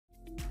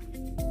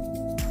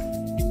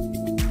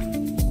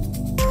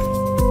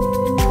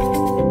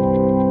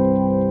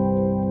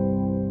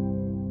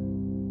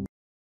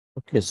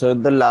Okay, so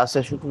in the last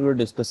session, we were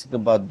discussing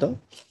about the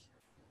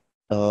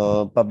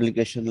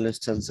publication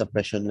lists and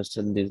suppression lists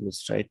in these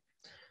lists, right?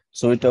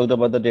 So we talked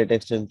about the data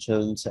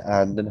extensions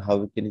and then how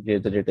we can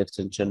create the data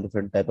extension,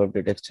 different type of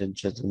data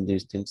extensions and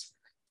these things.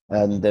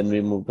 And then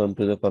we moved on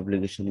to the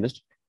publication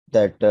list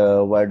that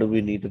why do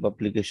we need a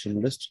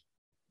publication list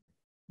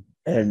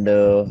and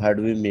how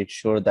do we make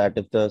sure that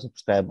if the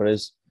subscriber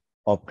is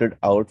opted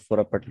out for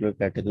a particular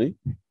category,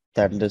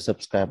 that the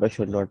subscriber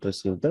should not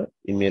receive the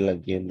email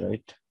again,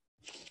 right?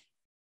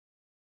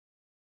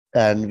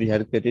 And we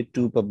had created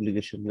two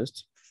publication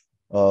lists,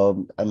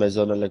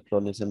 Amazon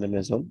Electronics and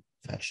Amazon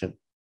Fashion.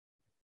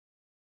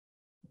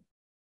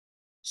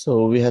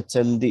 So we had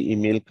sent the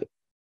email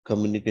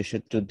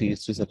communication to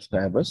these three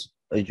subscribers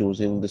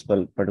using this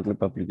particular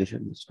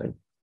publication list,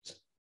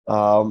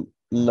 right?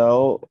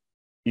 Now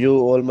you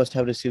all must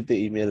have received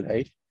the email,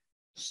 right?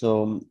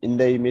 So in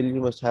the email,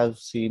 you must have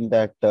seen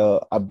that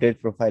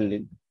update profile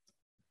link.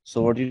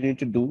 So what you need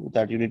to do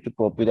that you need to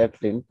copy that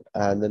link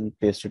and then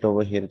paste it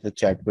over here in the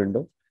chat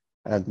window.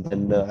 And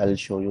then I'll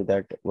show you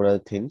that what are the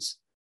things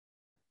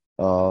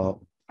uh,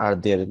 are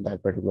there in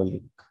that particular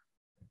link.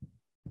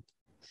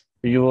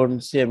 You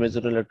won't see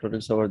Amazon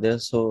Electronics over there.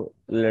 So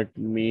let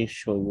me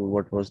show you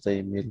what was the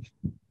email.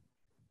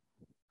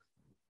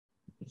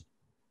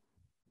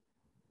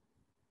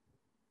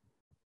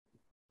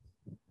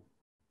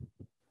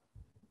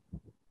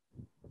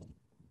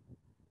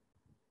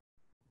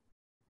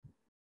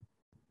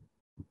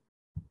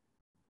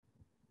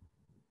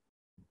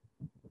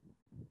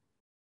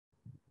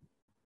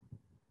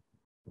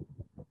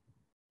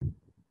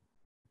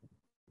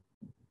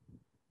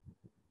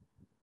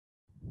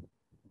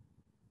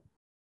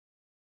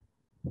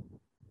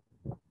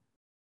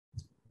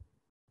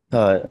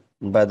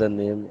 By the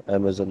name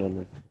Amazon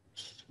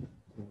Electronics.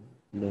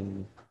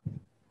 No.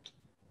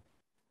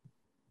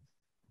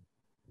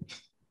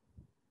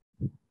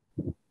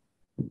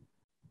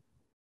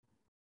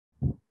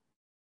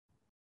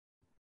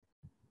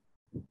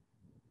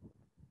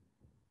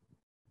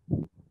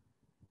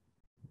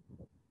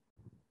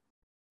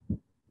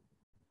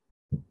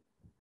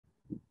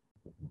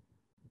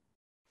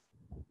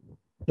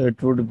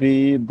 It would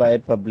be by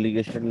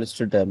publication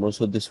list demo.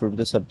 So this would be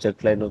the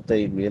subject line of the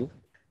email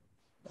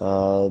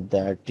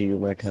that you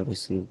might have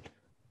received.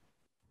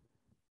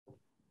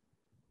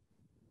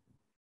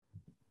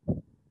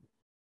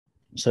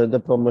 So in the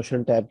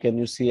promotion tab, can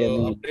you see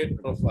any?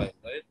 Update profile,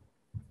 right?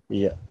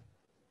 Yeah.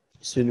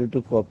 So you need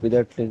to copy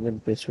that link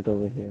and paste it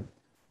over here.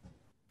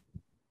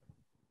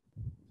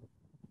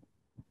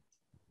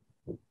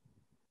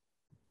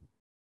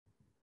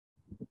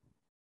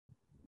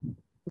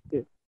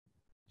 Okay.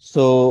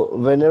 So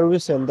whenever we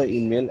send the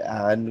email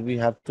and we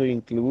have to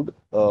include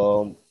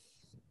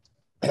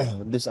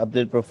this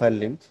update profile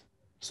link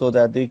so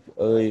that the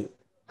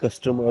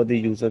customer or the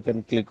user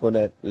can click on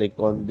it, like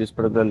on this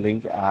particular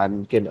link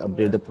and can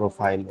update the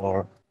profile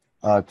or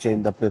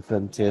change the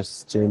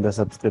preferences, change the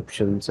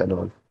subscriptions and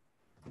all.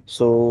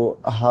 So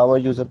how a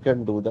user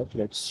can do that?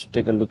 Let's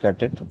take a look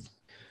at it.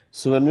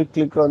 So when we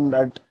click on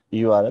that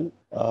URL,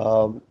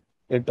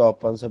 it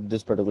opens up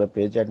this particular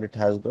page and it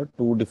has got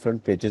two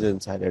different pages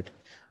inside it.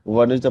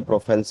 One is the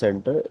profile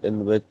center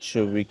in which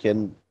we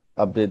can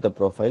update the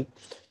profile.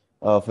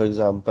 For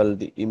example,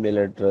 the email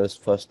address,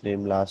 first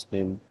name, last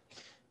name,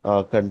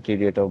 country,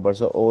 date of birth.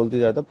 So all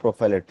these are the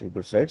profile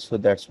attributes, right? So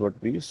that's what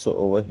we saw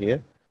over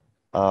here.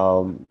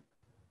 Um,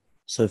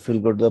 so if you'll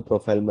go to the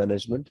profile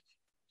management,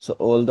 so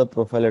all the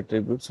profile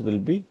attributes will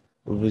be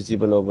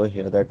visible over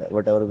here. That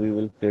whatever we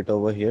will create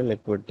over here,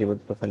 like 21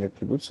 profile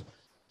attributes,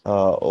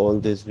 all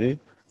this way,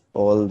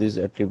 all these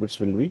attributes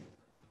will be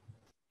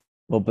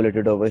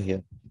populated over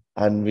here,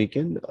 and we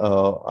can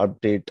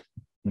update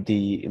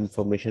the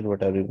information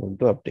whatever we want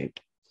to update.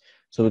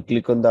 So we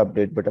click on the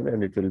update button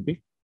and it will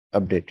be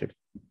updated.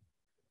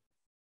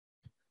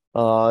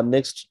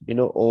 Next,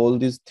 all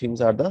these things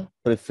are the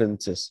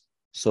preferences.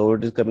 So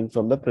it is coming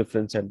from the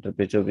preference center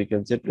page, or we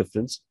can say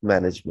preference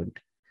management.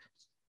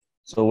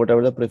 So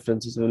whatever the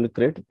preferences we will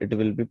create, it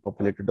will be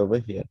populated over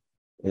here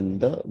in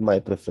the my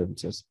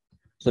preferences.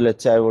 So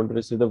let's say I want to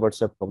receive the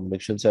WhatsApp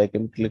communication. So I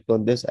can click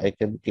on this. I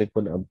can click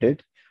on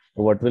update.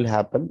 What will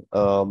happen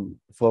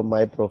for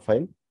my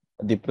profile?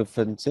 The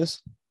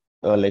preferences,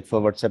 like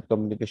for WhatsApp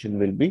communication,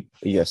 will be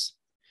yes.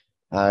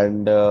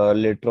 And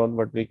later on,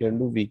 what we can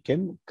do, we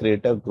can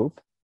create a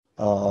group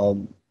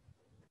um,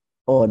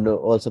 on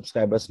all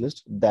subscribers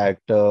list that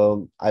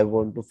I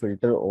want to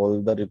filter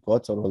all the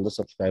records on all the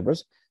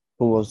subscribers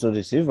who wants to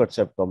receive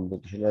WhatsApp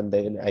communication, and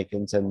then I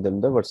can send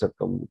them the WhatsApp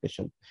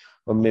communication.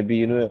 Or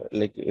maybe,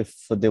 like if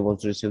they want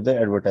to receive the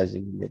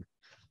advertising email.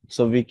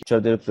 So we capture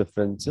their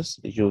preferences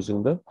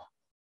using the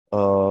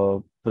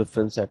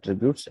preference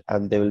attributes,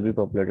 and they will be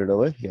populated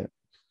over here.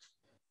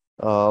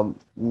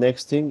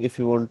 Next thing, if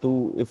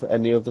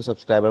any of the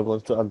subscriber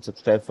wants to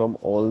unsubscribe from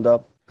all the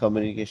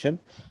communication,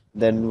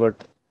 then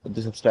what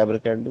the subscriber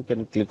can do,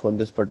 can click on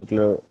this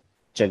particular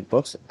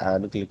checkbox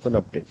and click on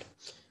update.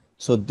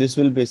 So this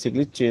will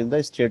basically change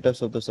the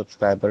status of the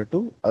subscriber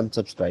to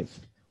unsubscribe.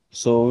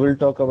 So we'll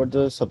talk about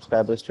the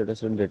subscriber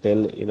status in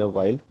detail in a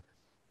while.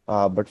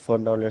 But for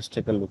now, let's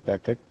take a look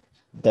at it.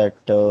 That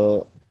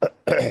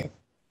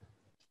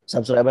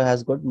subscriber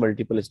has got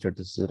multiple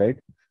statuses, right?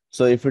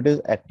 So if it is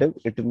active,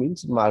 it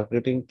means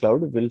Marketing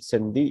Cloud will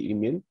send the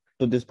email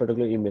to this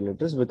particular email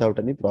address without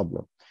any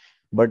problem.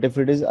 But if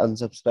it is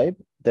unsubscribed,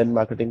 then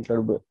Marketing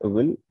Cloud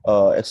will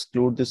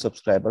exclude the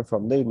subscriber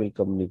from the email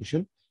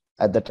communication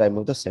at the time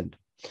of the send.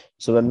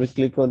 So when we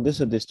click on this,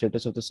 the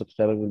status of the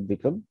subscriber will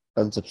become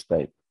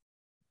unsubscribed.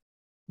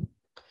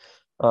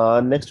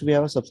 Next, we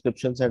have a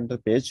subscription center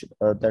page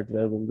that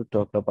we are going to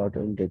talk about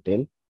in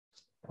detail,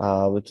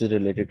 which is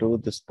related to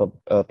this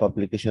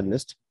publication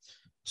list.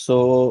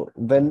 So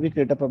when we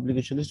create a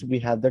publication list, we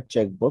have that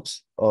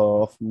checkbox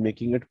of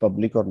making it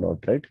public or not,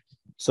 right?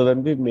 So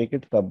when we make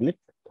it public,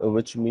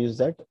 which means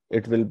that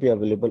it will be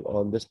available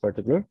on this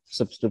particular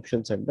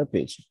subscription center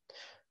page.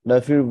 Now,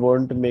 if you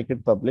want to make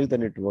it public,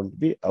 then it won't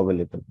be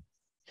available.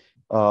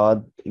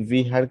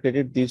 We had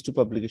created these two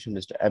publication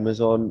lists,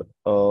 Amazon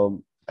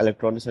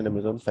Electronics and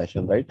Amazon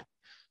Fashion, right?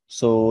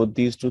 So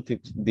these two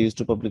things, these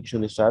two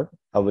publication lists are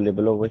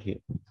available over here.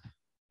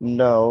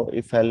 Now,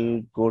 if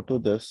I'll go to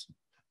this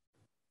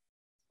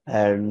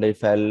and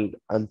if I'll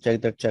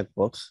uncheck the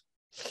checkbox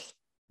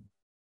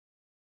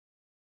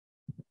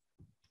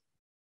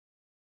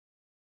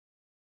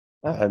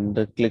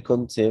and click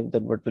on save,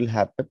 then what will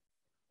happen?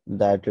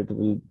 That it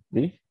will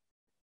be,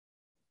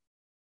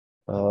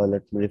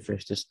 let me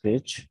refresh this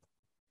page.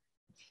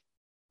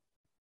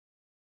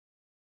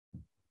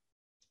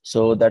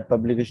 So that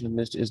publication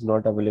list is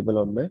not available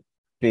on my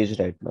page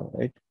right now,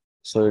 right?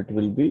 So it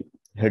will be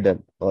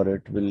hidden, or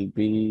it will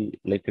be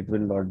like it will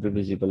not be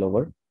visible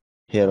over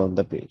here on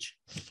the page.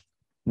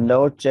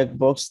 Now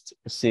checkbox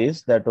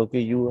says that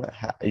okay, you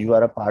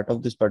are a part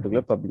of this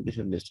particular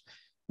publication list.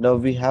 Now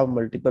we have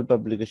multiple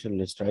publication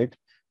lists, right?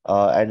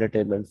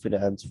 Entertainment,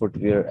 finance,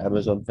 footwear,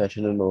 Amazon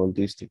fashion, and all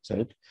these things,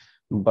 right?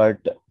 But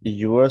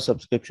your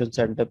subscription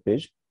center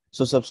page,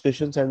 so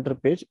subscription center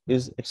page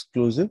is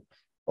exclusive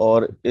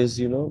or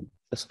is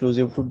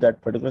exclusive to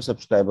that particular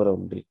subscriber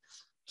only.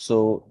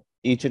 So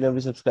each and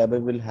every subscriber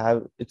will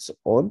have its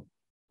own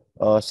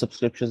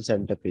subscription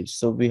center page.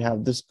 So we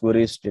have this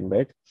query string,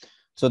 right?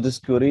 So this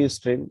query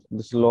string,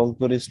 this long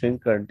query string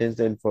contains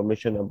the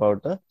information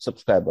about the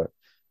subscriber.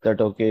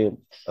 That okay,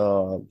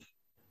 uh,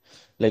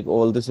 like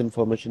all this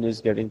information is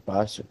getting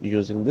passed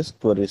using this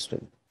query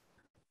string.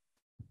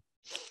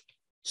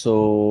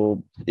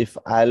 So if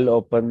I'll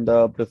open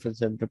the preference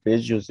center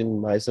page using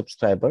my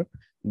subscriber,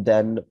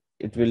 then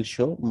it will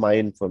show my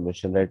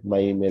information, right? My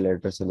email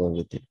address and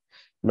everything.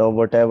 Now,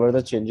 whatever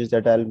the changes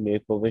that I'll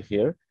make over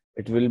here,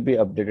 it will be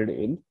updated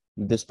in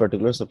this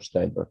particular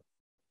subscriber,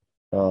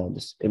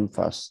 this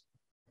infas.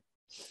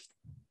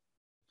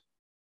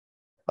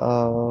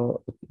 Uh,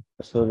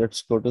 so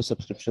let's go to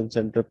subscription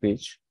center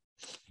page.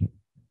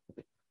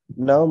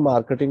 Now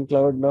Marketing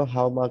Cloud, now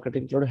how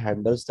Marketing Cloud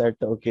handles that,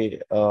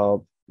 okay,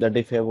 that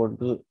if I want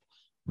to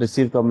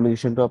receive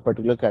communication to a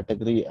particular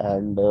category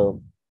and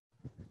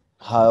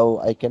how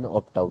I can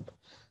opt out.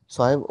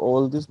 So I have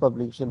all these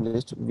publication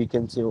list. We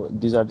can see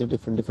these are the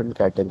different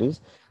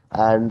categories,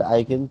 and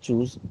I can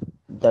choose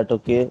that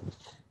okay,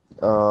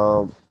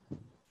 uh,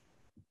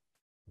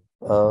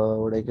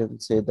 what I can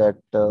say that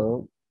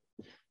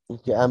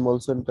okay, I'm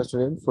also interested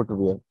in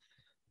footwear.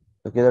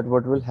 Okay, that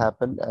what will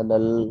happen, and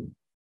I'll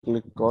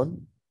click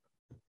on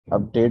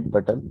update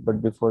button.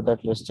 But before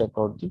that, let's check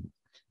out the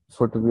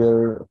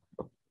footwear.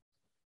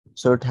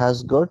 So it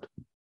has got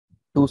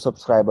two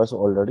subscribers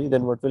already.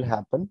 Then what will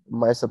happen?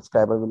 My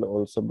subscriber will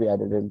also be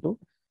added into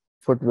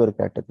footwear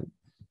category.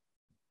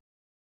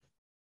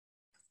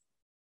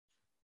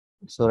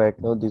 So right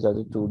now these are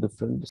the two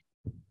different.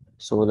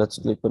 So let's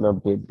click on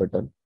update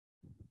button.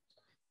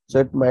 So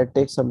it might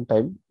take some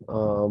time,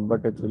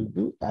 but it will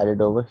be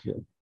added over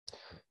here.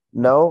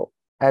 Now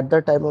at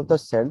the time of the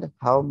send,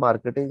 how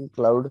Marketing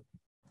Cloud,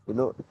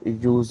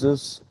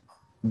 uses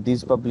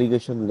these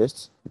publication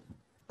lists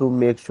to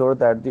make sure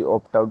that the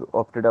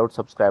opted out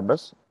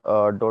subscribers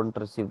don't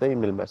receive the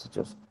email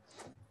messages.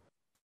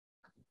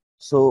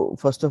 So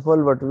first of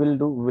all, what we'll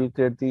do, we'll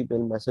create the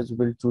email message.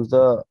 We'll choose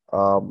the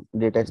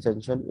data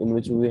extension in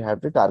which we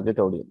have the target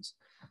audience.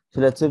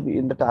 So let's say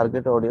in the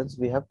target audience,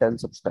 we have 10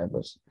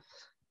 subscribers.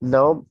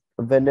 Now,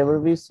 whenever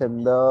we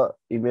send the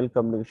email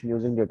communication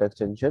using data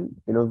extension,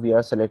 we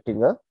are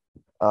selecting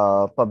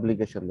a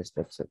publication list,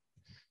 let's say.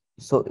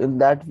 So in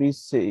that we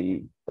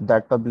see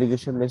that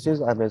publication list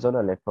is Amazon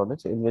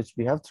Electronics, in which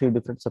we have three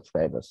different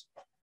subscribers.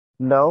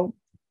 Now,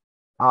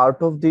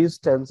 out of these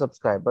 10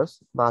 subscribers,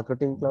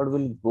 Marketing Cloud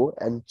will go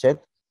and check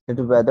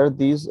that whether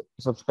these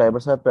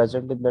subscribers are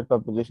present in that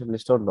publication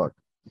list or not.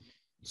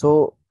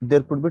 So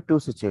there could be two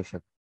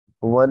situations.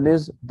 One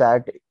is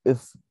that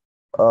if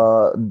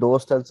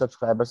those 10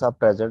 subscribers are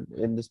present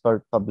in this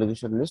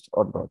publication list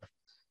or not.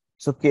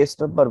 So case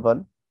number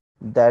one,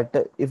 that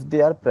if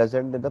they are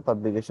present in the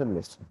publication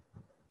list.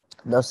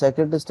 Now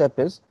second step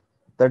is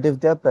that if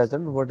they are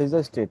present, what is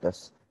the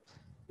status?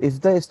 If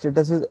the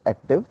status is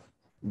active,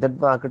 then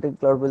Marketing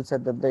Cloud will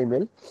send them the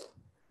email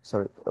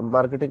sorry,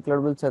 marketing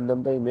cloud will send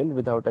them the email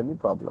without any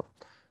problem.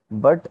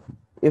 But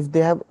if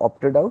they have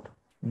opted out,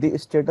 the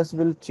status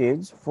will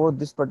change for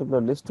this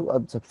particular list to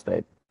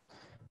unsubscribe.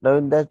 Now,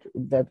 in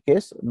that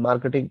case,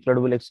 marketing cloud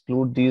will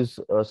exclude these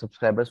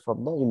subscribers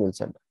from the email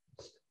sender.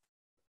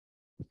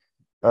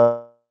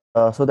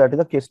 So that is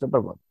the case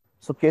number one.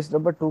 So case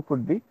number two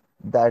could be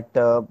that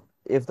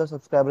if the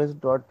subscriber is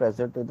not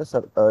present in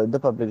in the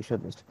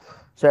publication list.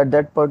 So at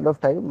that point of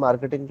time,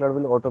 marketing cloud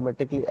will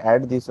automatically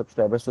add these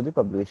subscribers to the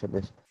publication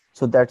list.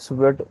 So that's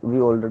what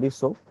we already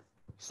saw.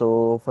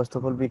 So first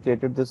of all, we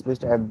created this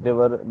list and there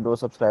were no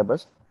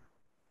subscribers.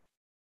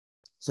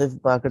 So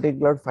if marketing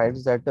cloud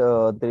finds that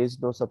there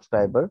is no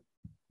subscriber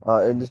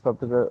in this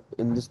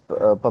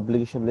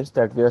publication list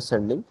that we are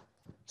sending,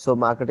 so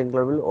marketing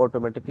cloud will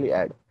automatically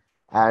add.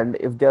 And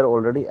if they are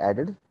already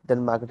added,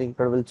 then marketing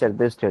cloud will check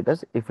their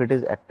status. If it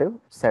is active,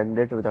 send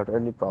it without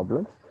any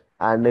problem.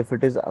 And if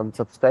it is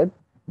unsubscribed,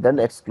 then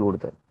exclude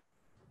them.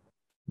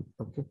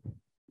 Okay.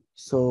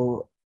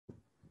 So,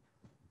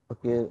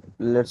 okay,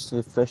 let's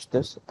refresh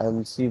this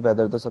and see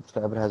whether the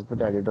subscriber has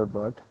been added or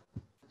not.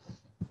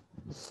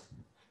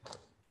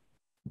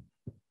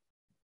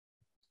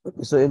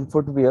 Okay, so in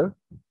footwear,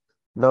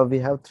 now we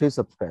have three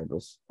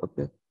subscribers.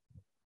 Okay.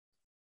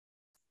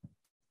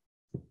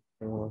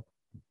 Uh,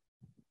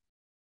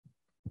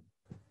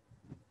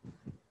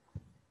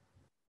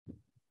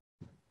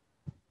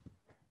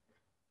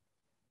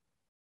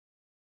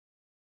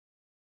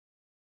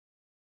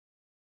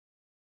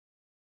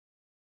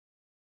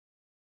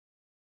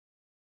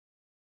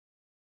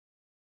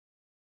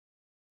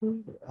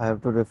 I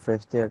have to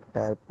refresh the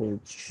entire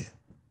page.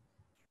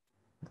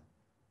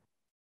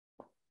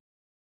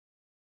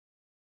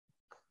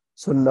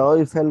 So now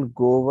if I'll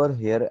go over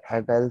here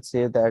and I'll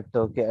say that,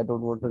 okay, I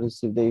don't want to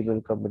receive the email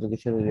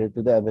communication related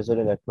to the Amazon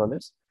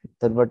electronics,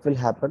 then what will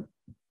happen?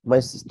 My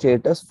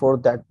status for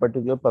that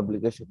particular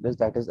publication list,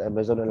 that is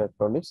Amazon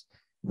electronics,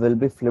 will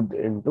be flipped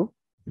into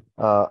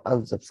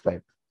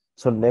unsubscribed.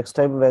 So next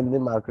time when the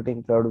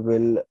marketing cloud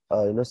will,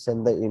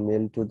 send the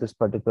email to this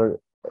particular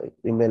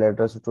email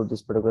address to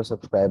this particular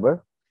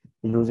subscriber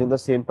using the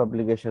same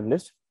publication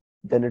list,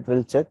 then it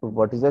will check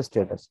what is the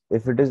status.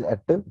 If it is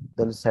active,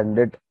 then send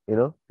it,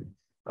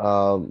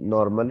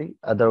 normally.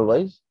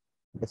 Otherwise,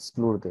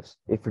 exclude this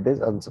if it is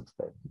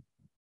unsubscribed.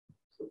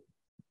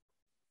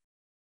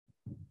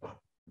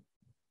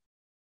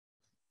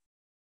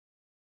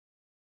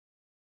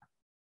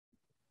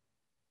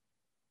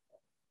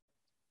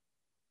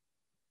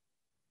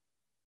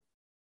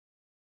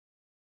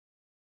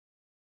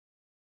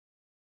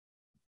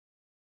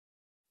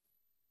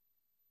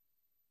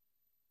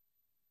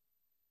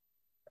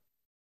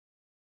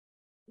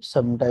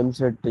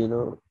 Sometimes it,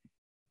 does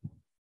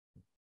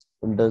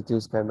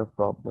these kind of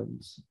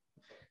problems.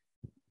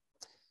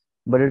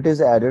 But it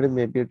is added.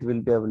 Maybe it will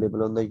be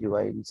available on the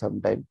UI in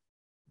some time,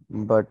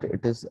 but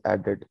it is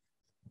added.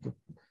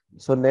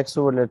 So next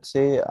over, let's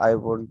say I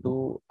want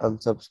to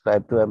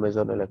unsubscribe to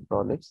Amazon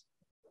Electronics,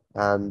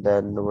 and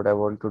then what I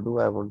want to do,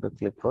 I want to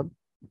click on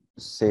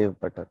save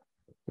button.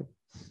 Okay.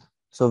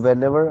 So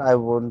whenever I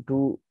want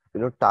to,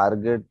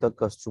 target the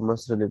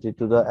customers related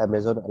to the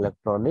Amazon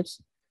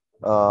Electronics,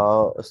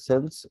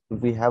 since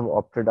we have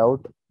opted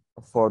out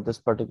for this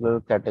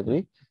particular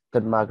category,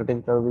 then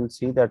marketing cloud will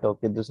see that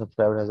okay, the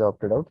subscriber has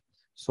opted out,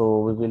 so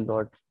we will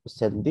not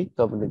send the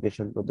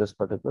communication to this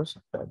particular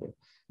subscriber.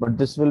 But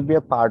this will be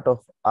a part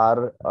of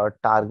our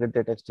target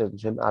data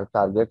extension, our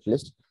target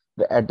list.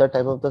 At the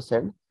time of the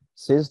send,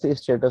 since the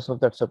status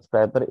of that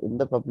subscriber in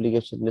the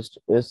publication list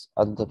is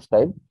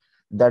unsubscribed,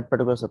 that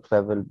particular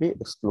subscriber will be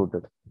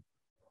excluded.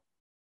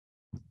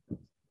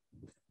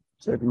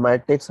 So it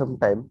might take some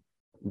time,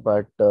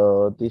 but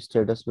the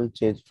status will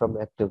change from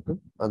active to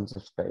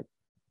unsubscribed.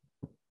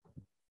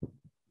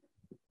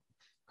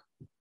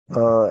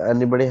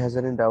 Anybody has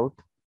any doubt?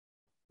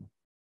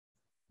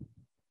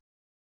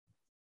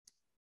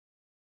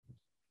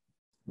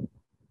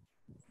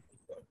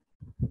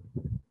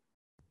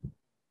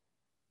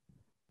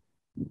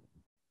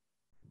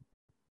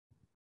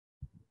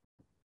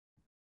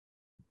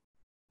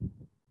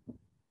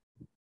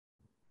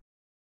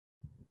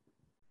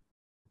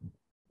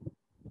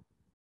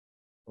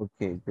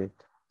 Okay, great.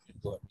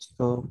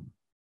 So,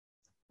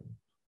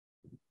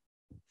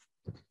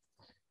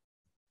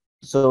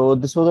 so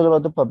this was all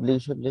about the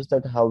publication list,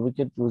 that how we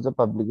can use the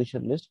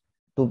publication list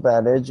to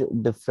manage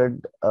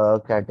different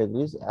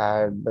categories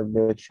and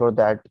make sure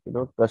that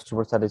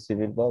customers are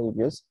receiving the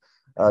emails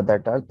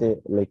that are they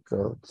like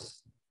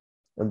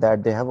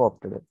that they have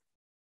opted in.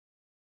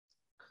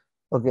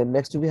 Okay,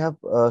 next we have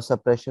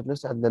suppression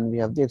list and then we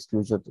have the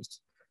exclusion list.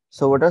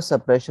 So what are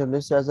suppression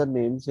list? As the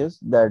name says,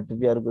 that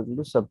we are going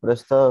to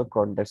suppress the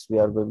context. We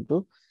are going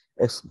to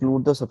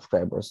exclude the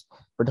subscribers.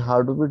 But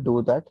how do we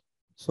do that?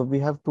 So we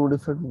have two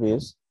different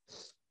ways.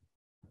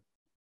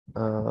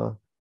 Uh,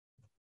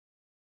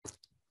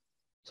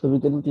 so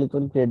we can click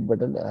on create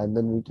button and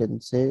then we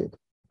can say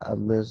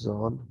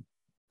Amazon.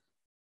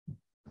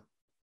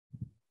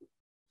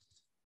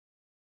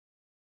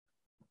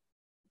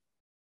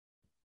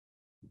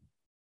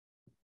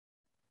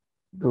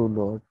 Do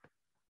not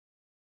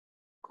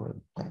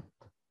contact.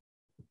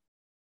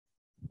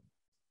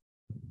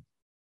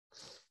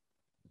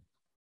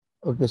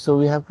 Okay, so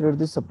we have created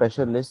this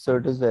suppression list, so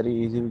it is very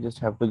easy. We just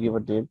have to give a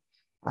name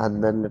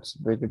and then let's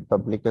make it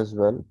public as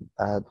well.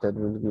 And then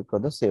we'll click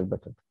on the save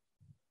button.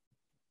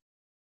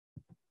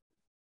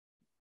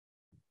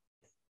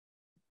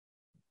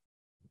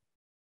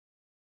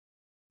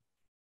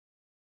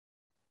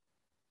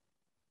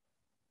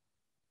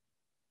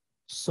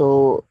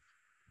 So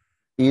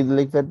either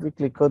like when we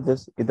click on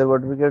this, either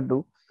what we can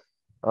do,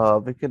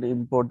 we can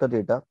import the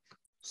data.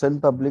 So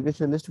in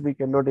publication list, we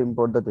cannot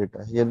import the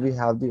data. Here we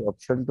have the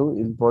option to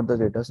import the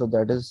data. So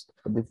that is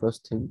the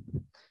first thing.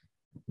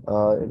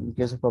 In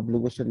case of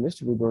publication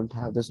list, we don't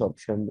have this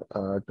option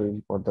to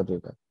import the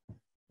data.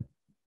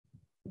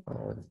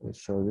 Let me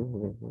show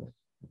you.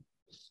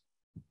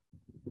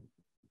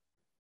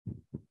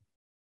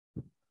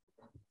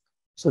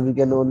 So we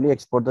can only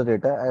export the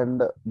data,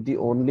 and the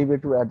only way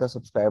to add the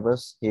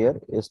subscribers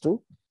here is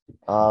to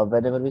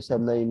whenever we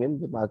send the email,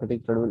 the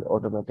marketing cloud will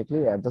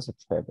automatically add the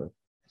subscriber.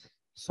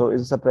 So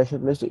in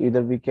suppression list,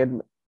 either we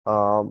can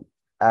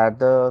add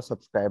the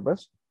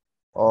subscribers,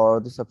 or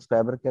the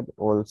subscriber can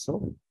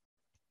also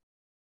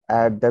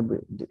add them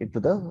into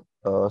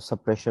the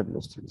suppression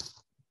list.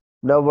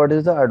 Now, what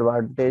is the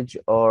advantage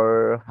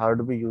or how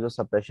do we use a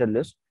suppression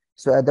list?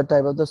 So at the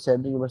time of the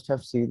send, you must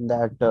have seen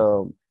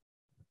that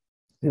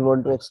we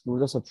want to exclude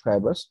the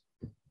subscribers.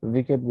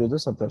 We can use the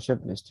suppression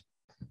list.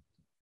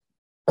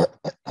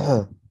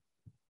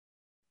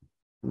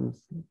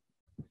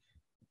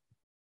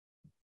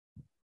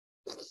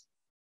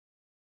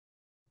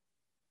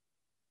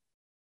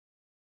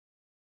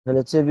 So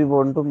let's say we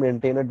want to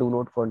maintain a do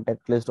not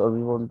contact list, or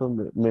we want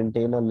to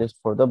maintain a list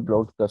for the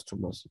blocked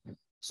customers.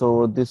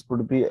 So this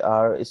could be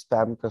our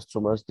spam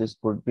customers. This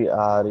could be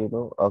our,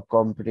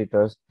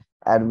 competitors,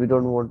 and we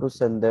don't want to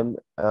send them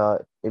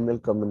email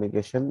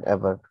communication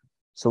ever.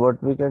 So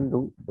what we can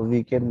do,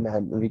 we can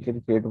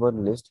create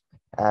one list,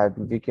 and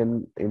we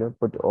can,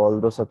 put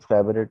all the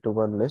subscriber into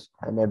one list.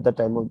 And at the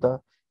time of the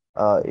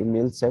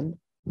email send,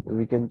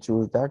 we can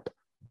choose that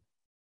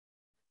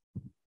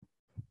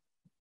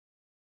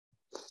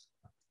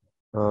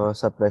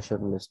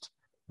suppression list.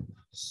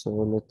 So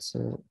let's say,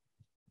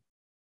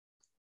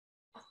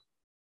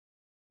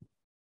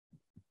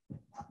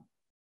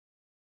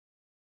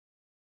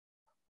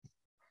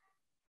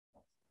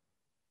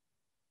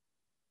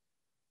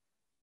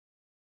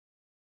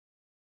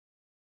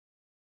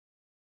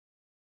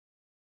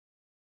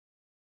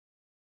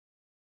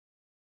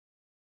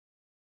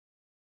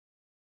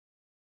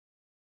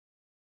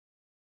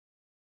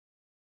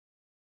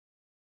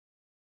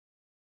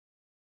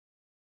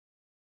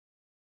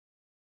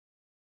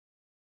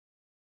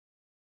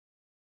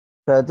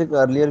 so I think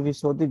earlier we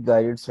saw the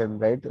guided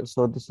send, right?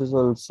 So this is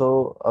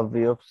also a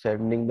way of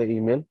sending the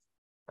email,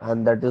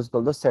 and that is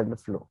called the send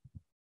flow.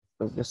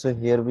 Okay, so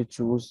here we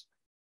choose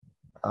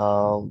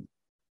um,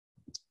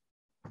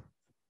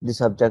 the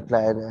subject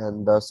line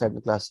and the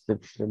send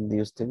classification,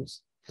 these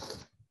things.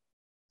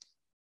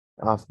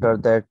 After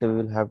that, we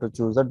will have to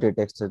choose the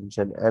data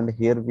extension, and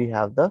here we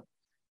have the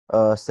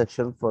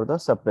section for the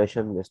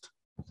suppression list.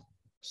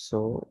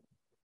 So,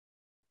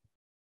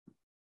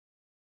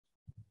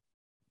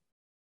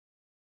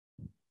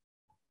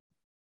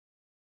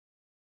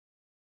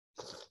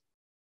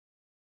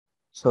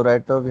 so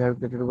right now we have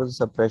created one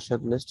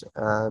suppression list,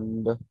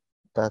 and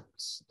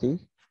that's the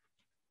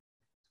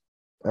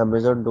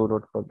Amazon do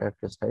not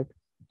contact list, right?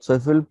 So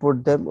if we'll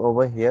put them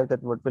over here, then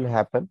what will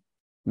happen?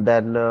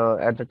 Then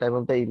at the time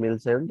of the email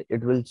send,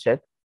 it will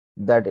check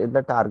that in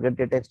the target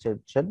data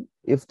extension,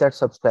 if that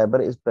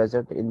subscriber is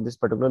present in this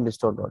particular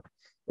list or not.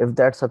 If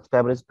that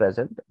subscriber is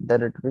present,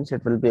 then it means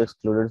it will be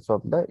excluded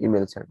from the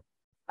email send.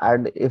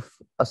 And if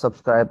a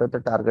subscriber, the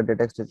target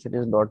data extension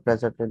is not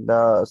present in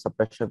the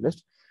suppression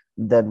list,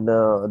 then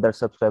that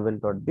subscriber will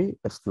not be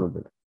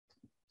excluded.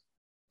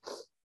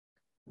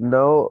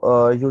 Now,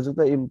 using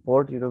the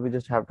import, we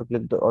just have to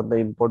click on the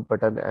import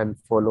button and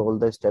follow all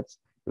the steps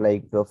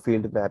like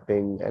field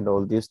mapping and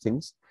all these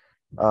things.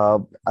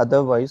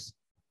 Otherwise,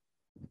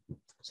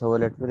 so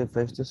let me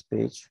refresh this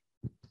page.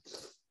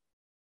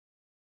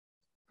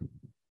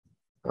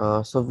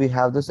 So we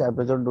have this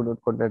Amazon do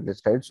not contact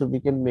list, right? So we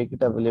can make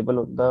it available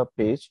on the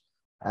page,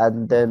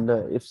 and then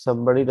if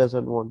somebody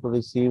doesn't want to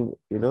receive,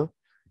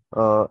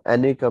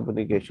 any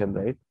communication,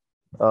 right?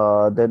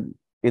 Then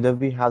either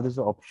we have this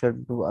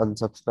option to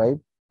unsubscribe,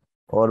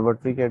 or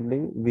what we can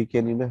do, we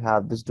can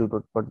have this do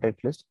not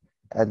contact list,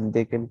 and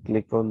they can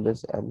click on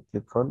this and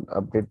click on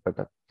update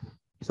button.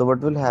 So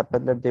what will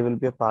happen that they will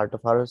be a part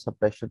of our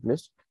suppression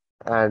list,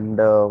 and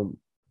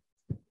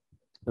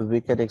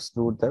we can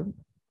exclude them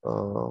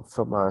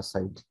from our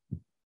site.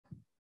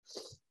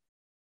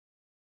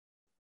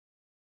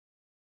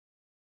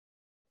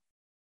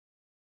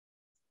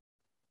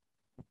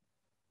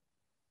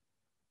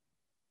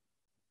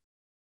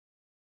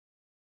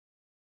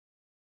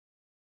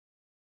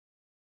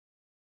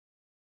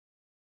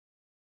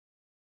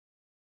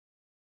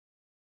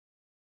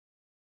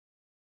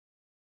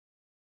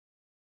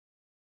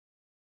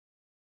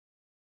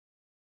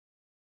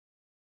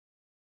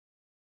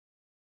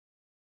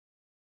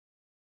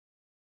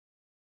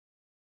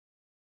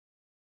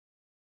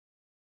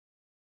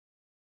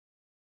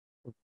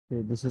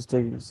 Okay, this is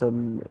taking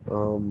some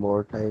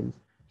more time.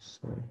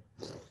 So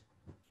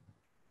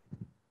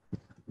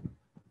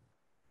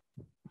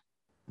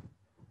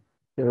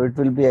it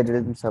will be added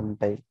in some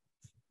time.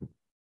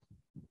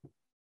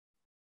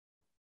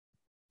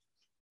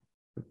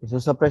 So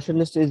suppression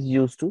list is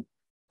used to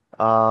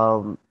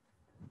um,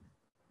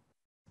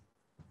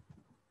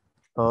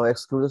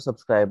 exclude the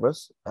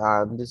subscribers,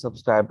 and the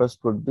subscribers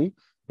could be,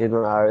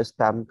 our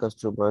spam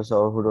customers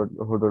or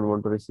who don't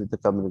want to receive the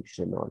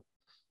communication and all.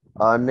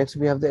 Next,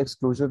 we have the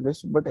exclusion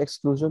list, but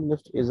exclusion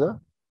list is a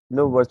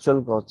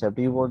virtual concept.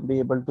 You won't be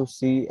able to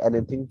see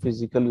anything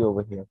physically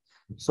over here.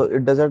 So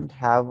it doesn't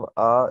have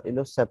a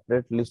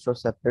separate list or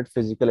separate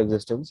physical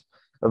existence,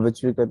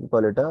 which we can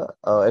call it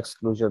a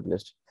exclusion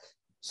list.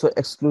 So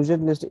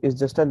exclusion list is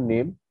just a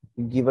name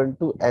given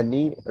to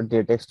any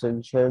data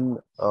extension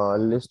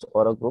list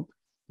or a group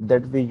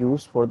that we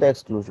use for the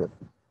exclusion.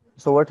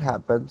 So what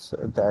happens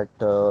that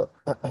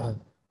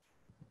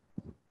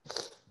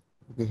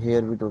okay,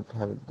 here we don't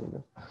have it.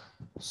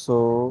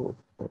 So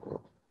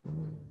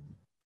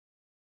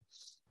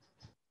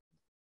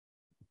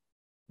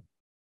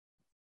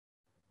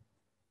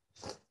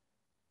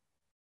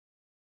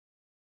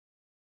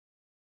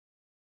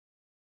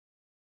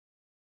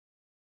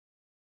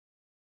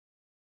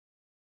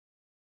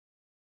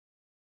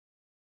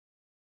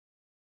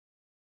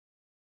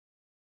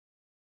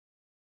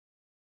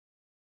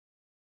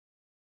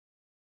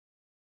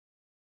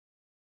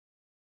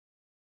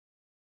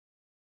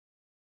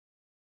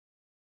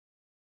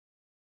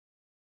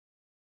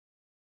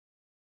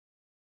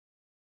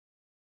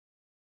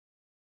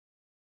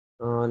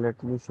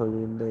let me show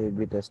you in the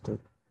A/B testing.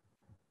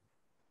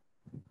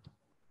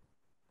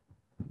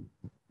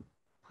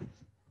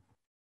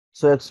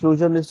 So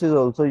exclusion list is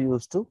also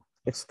used to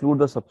exclude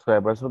the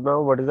subscriber. So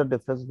now what is the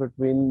difference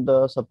between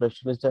the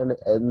suppression list and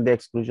the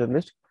exclusion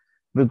list?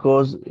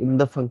 Because in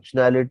the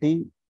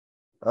functionality,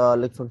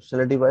 like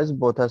functionality wise,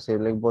 both are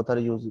same. Like both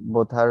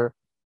are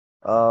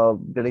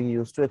getting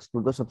used to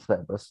exclude the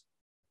subscribers.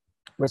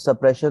 But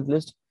suppression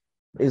list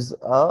is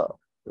a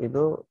you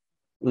know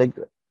like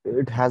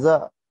it has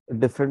a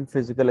different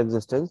physical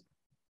existence,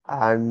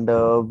 and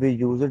we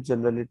use it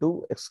generally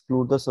to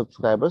exclude the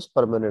subscribers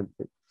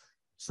permanently.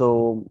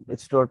 So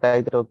it's not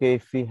like that, okay,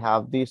 if we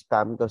have these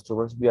spam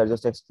customers, we are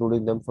just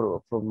excluding them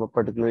from a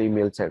particular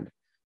email send.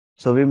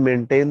 So we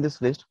maintain this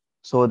list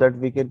so that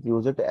we can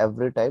use it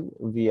every time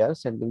we are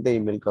sending the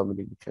email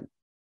communication.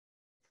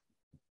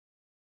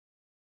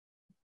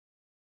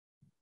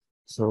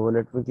 So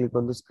let me click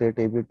on this create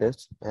A/B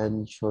test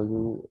and show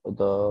you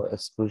the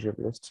exclusion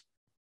list.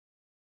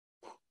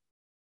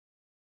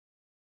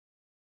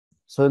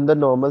 So in the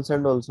normal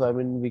send also, I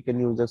mean, we can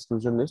use the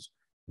exclusion list,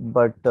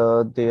 but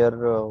there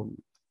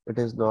it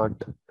is not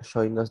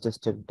showing us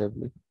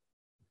distinctively.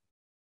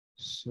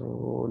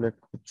 So let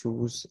me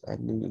choose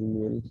any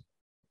email.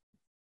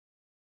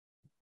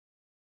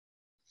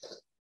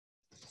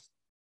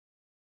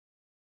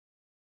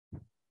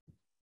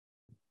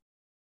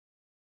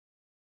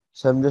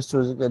 So I'm just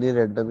choosing any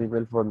random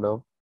email for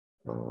now.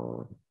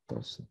 Uh,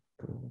 that's it.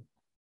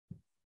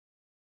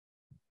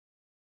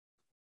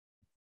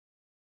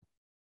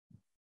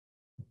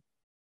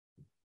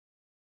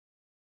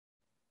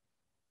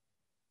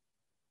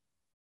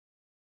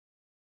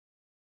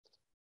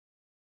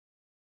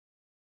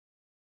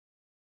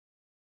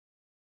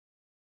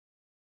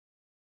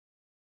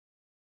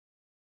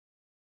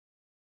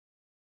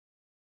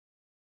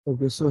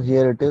 Okay, so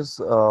here it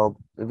is.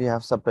 We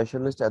have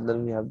suppression list and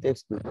then we have the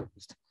exclusion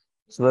list.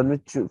 So when we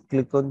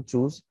click on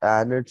choose,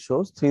 and it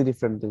shows three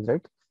different things,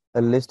 right?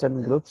 A list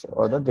and groups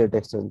or the data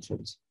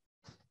extensions.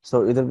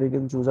 So either we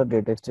can choose a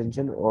data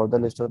extension or the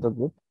list of the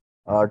group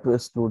to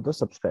exclude the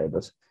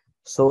subscribers.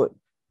 So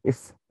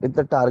if in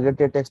the target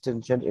data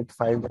extension, it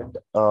finds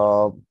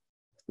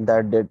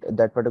that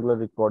that particular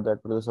record,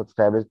 that particular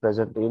subscriber is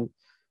present in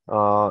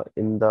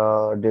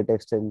the data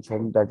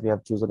extension that we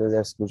have chosen as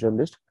exclusion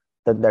list,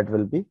 then that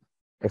will be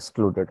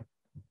excluded.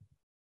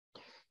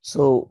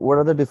 So what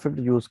are the different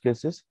use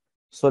cases?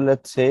 So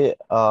let's say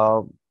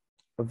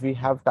we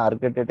have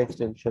targeted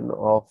extension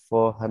of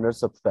 100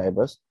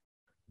 subscribers,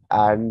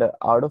 and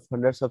out of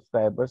 100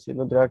 subscribers,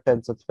 there are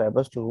 10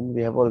 subscribers to whom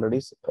we have already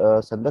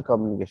sent the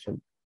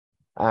communication,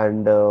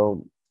 and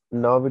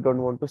now we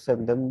don't want to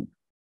send them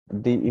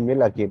the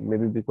email again,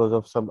 maybe because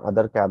of some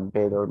other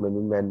campaign or maybe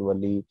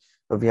manually.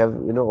 We have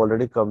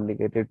already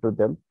communicated to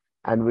them,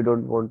 and we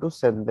don't want to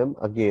send them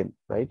again,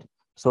 right?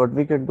 So what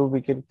we can do,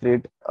 we can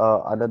create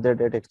another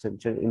data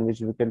extension in which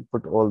we can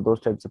put all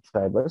those 10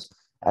 subscribers,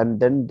 and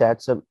then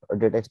that's a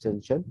data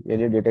extension,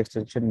 any data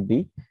extension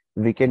B,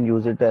 we can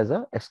use it as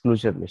a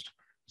exclusion list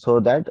so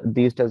that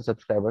these 10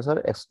 subscribers are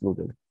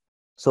excluded.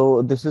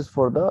 So this is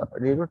for the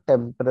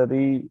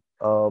temporary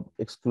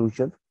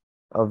exclusion,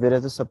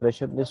 whereas the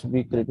suppression list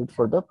we created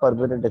for the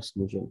permanent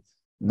exclusion.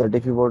 That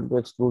if you want to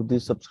exclude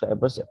these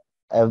subscribers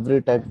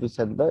every time we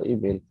send the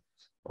email,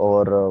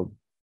 or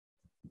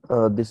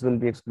this will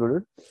be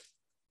excluded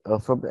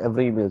from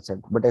every email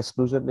sent. But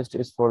exclusion list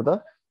is for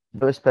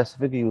the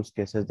specific use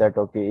cases that,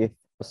 okay, if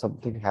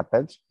something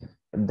happens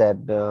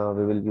then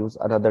we will use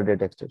another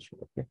data extension.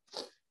 Okay.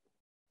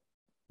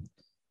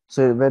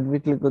 So when we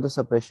click on the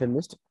suppression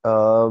list,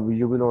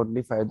 you will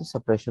only find the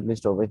suppression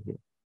list over here.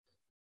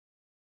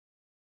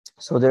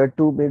 So there are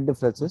two main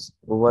differences.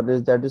 One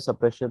is that the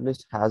suppression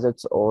list has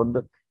its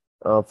own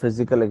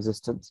physical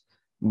existence,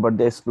 but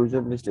the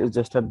exclusion list is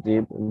just a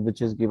name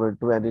which is given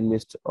to any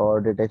list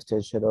or data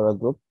extension or a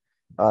group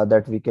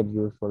that we can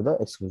use for the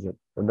exclusion.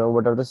 Now,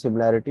 what are the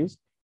similarities?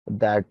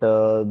 That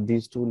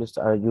these two lists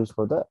are used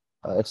for the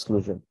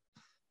exclusion.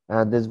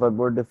 And there's one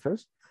more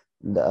difference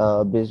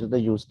based on the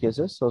use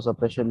cases. So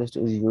suppression list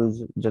is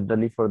used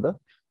generally for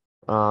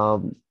the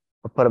um,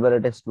 a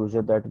permanent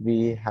exclusion that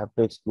we have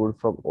to exclude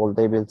from all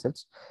the email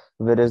sets,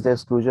 whereas the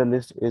exclusion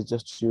list is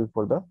just used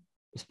for the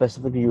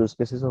specific use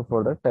cases or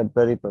for the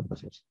temporary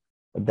purposes.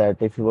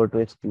 That if you were to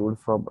exclude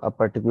from a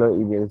particular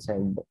email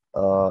send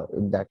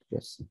in that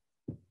case.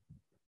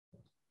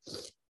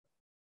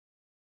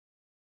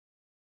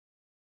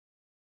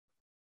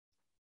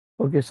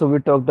 Okay, so we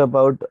talked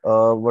about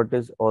what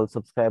is all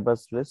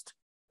subscribers list.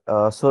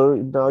 So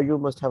now you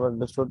must have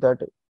understood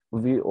that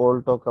we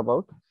all talk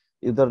about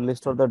either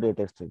list or the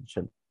data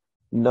extension.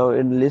 Now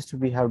in list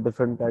we have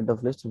different kind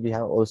of list. We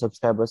have all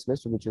subscribers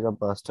list, which is a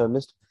master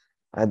list,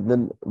 and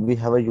then we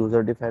have a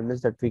user defined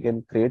list that we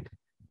can create.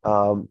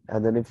 And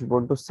then if you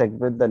want to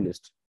segment the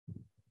list,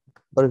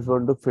 or if you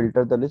want to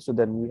filter the list, so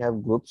then we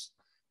have groups.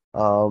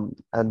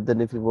 And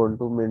then if you want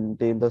to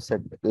maintain the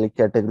set like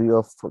category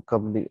of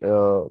company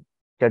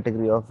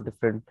category of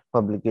different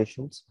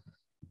publications,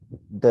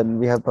 then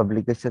we have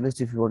publication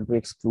list. If you want to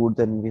exclude,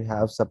 then we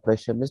have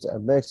suppression list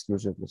and the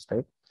exclusion list,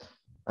 right?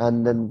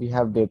 And then we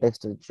have data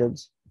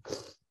extensions.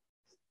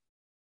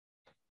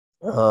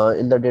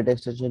 In the data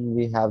extension,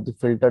 we have the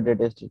filter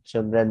data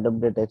extension,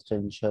 random data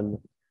extension,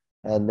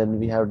 and then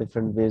we have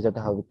different ways that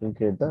how we can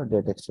create the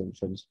data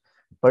extensions.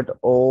 But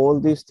all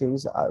these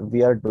things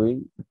we are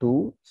doing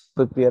to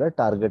prepare a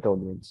target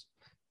audience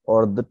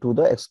or the to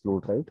the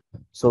exclude, right?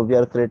 So we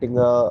are creating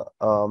a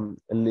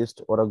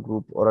list or a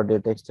group or a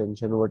data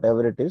extension,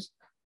 whatever it is,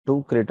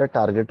 to create a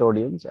target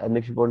audience. And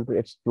if you want to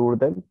exclude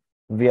them,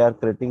 we are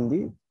creating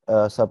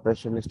the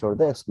suppression list or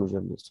the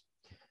exclusion list.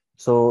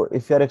 So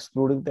if you are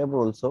excluding them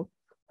also,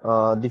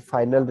 the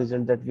final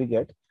result that we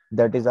get,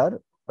 that is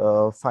our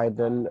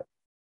final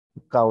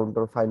count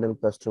or final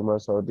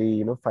customers or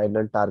the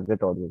final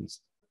target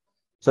audience.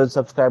 So in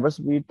subscribers,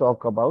 we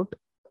talk about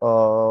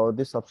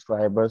the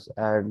subscribers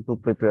and to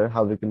prepare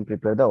how we can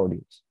prepare the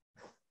audience.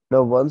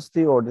 Now, once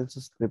the audience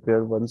is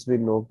prepared, once we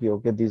know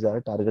okay, these are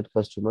target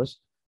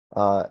customers,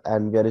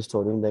 and we are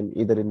storing them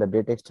either in the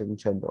data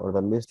extension or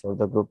the list or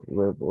the group,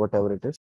 whatever it is.